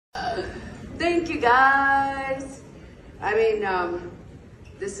Thank you, guys. I mean,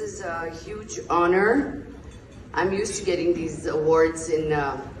 this is a huge honor. I'm used to getting these awards in,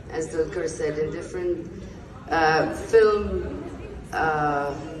 as Dulquer said, in different film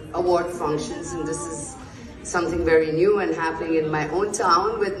award functions, and this is something very new and happening in my own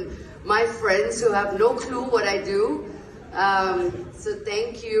town with my friends who have no clue what I do. So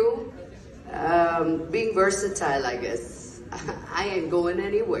thank you. Being versatile, I guess. I ain't going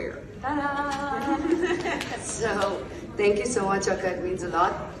anywhere. So thank you so much, Akka. It means a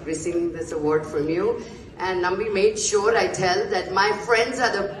lot receiving this award from you. And Nambi made sure I tell that my friends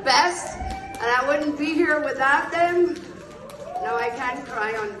are the best, and I wouldn't be here without them. No, I can't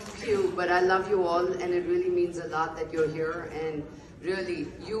cry on cue, but I love you all, and it really means a lot that you're here. And really,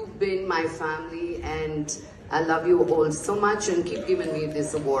 you've been my family, and I love you all so much, and keep giving me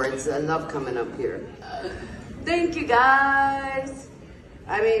these awards. I love coming up here. Thank you, guys.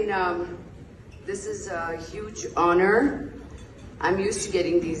 I mean, this is a huge honor. I'm used to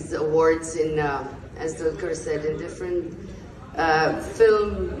getting these awards in, as Dulquer said, in different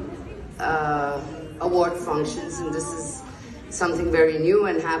film award functions, and this is something very new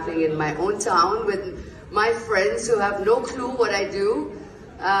and happening in my own town with my friends who have no clue what I do.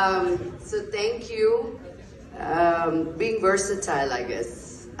 So thank you. Being versatile, I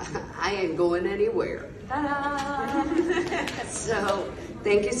guess. I ain't going anywhere. So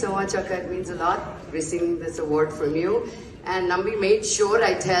thank you so much, Akka. It means a lot receiving this award from you. And Nambi made sure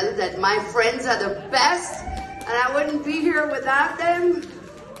I tell that my friends are the best, and I wouldn't be here without them.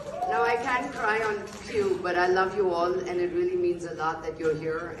 No, I can't cry on cue, but I love you all, and it really means a lot that you're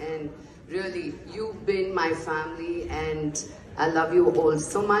here. And really, you've been my family, and I love you all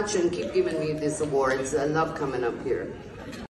so much, and keep giving me these awards. I love coming up here.